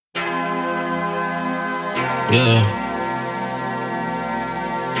Yeah.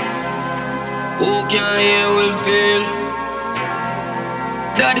 Who can hear will feel.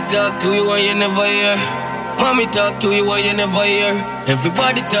 Daddy talk to you and you never hear. Mommy talk to you and you never hear.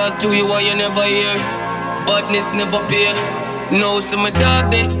 Everybody talk to you and you never hear. Badness never pay. No, see my dog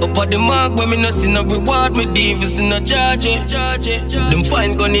there. Up at the mark when me no see no reward. Me divas in no charge it. Them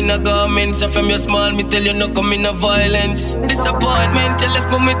fine gun in a garment. So from your small, me tell you no come in no violence. Disappointment, you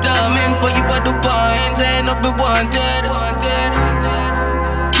left me torment. But you are the points, I ain't not be wanted.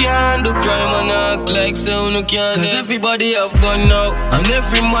 Can't do crime and act like so no can't. Cause everybody have gun now. And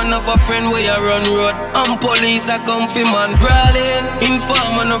every man have a friend where you run road. And police a come fi man brawling.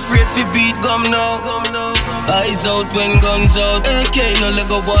 Inform and afraid fi beat gum now. Eyes out when guns out. AK no let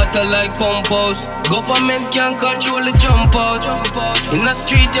go water like pump house. Government can't control the jump out. In the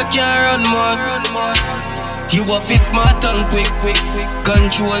street you can't run more. You a fi smart and quick.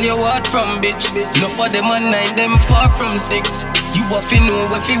 Control your heart from bitch. No for them and 9, them far from 6. You a fi know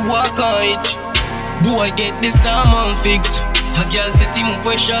if you walk on it. Boy get this arm on fix. A girl set him up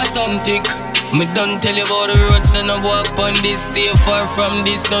with shot and tick. Me done tell you about the roads and I walk on this. Stay far from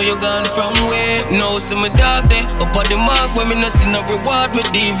this, now you gone from where? Now see me dog there. Up at the mark when me no see no reward. Me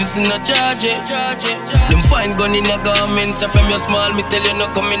divas in no charge it. Them fine gun in a garment. So from your small, me tell you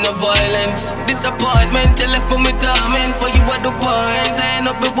no come in no violence. Disappointment, you left me torment. But you are the points, I ain't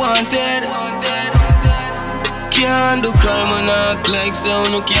not be wanted. Can't do crime and act like so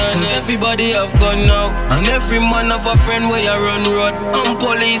no can't. Cause everybody have gun now. And every man have a friend where you run road. And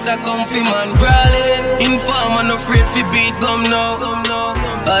police a come fi man brawling. Inform and afraid fi beat gum now.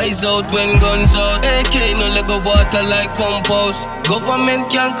 Eyes out when guns out. AK no let go water like pump house. Government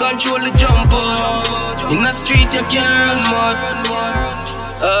can't control the jump out. In the street you can't run more.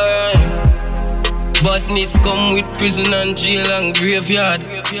 Alright. Badness come with prison and jail and graveyard.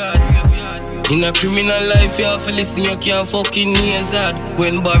 In a criminal life, you have to listen, you can't fucking hazard.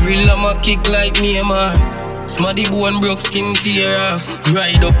 When barrel I'ma kick like Neymar. Smaddy bone broke skin tear off.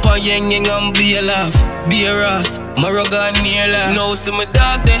 Ride up a yang and bail off. Beer ass, Maroga near laugh. Now see my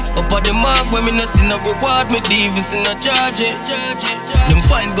dog there. Up at the mark when me no see no reward. Me divas in no charge it. Them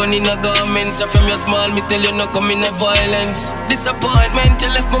fine gun in a garment. So from your small, me tell you no come in no violence. Disappointment,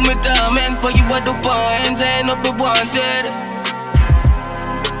 you left me torment. But you are the points, I ain't not be wanted.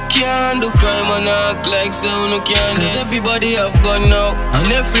 Can't do crime and act like so no can't. Cause everybody have gun now. And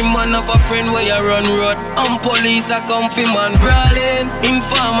every man have a friend where you run road. And police a come fi man brawling.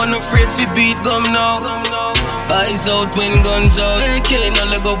 Inform and afraid fi beat gum now. Eyes out when guns out. AK no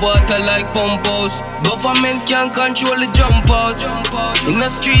let go water like pump house. Government can't control the jump out. In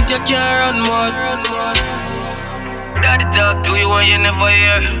the street you can't run more. Daddy talk to you and you never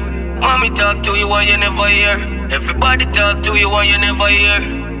hear. Mommy talk to you and you never hear. Everybody talk to you and you never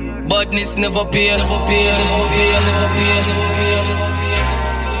hear. Badness never pay.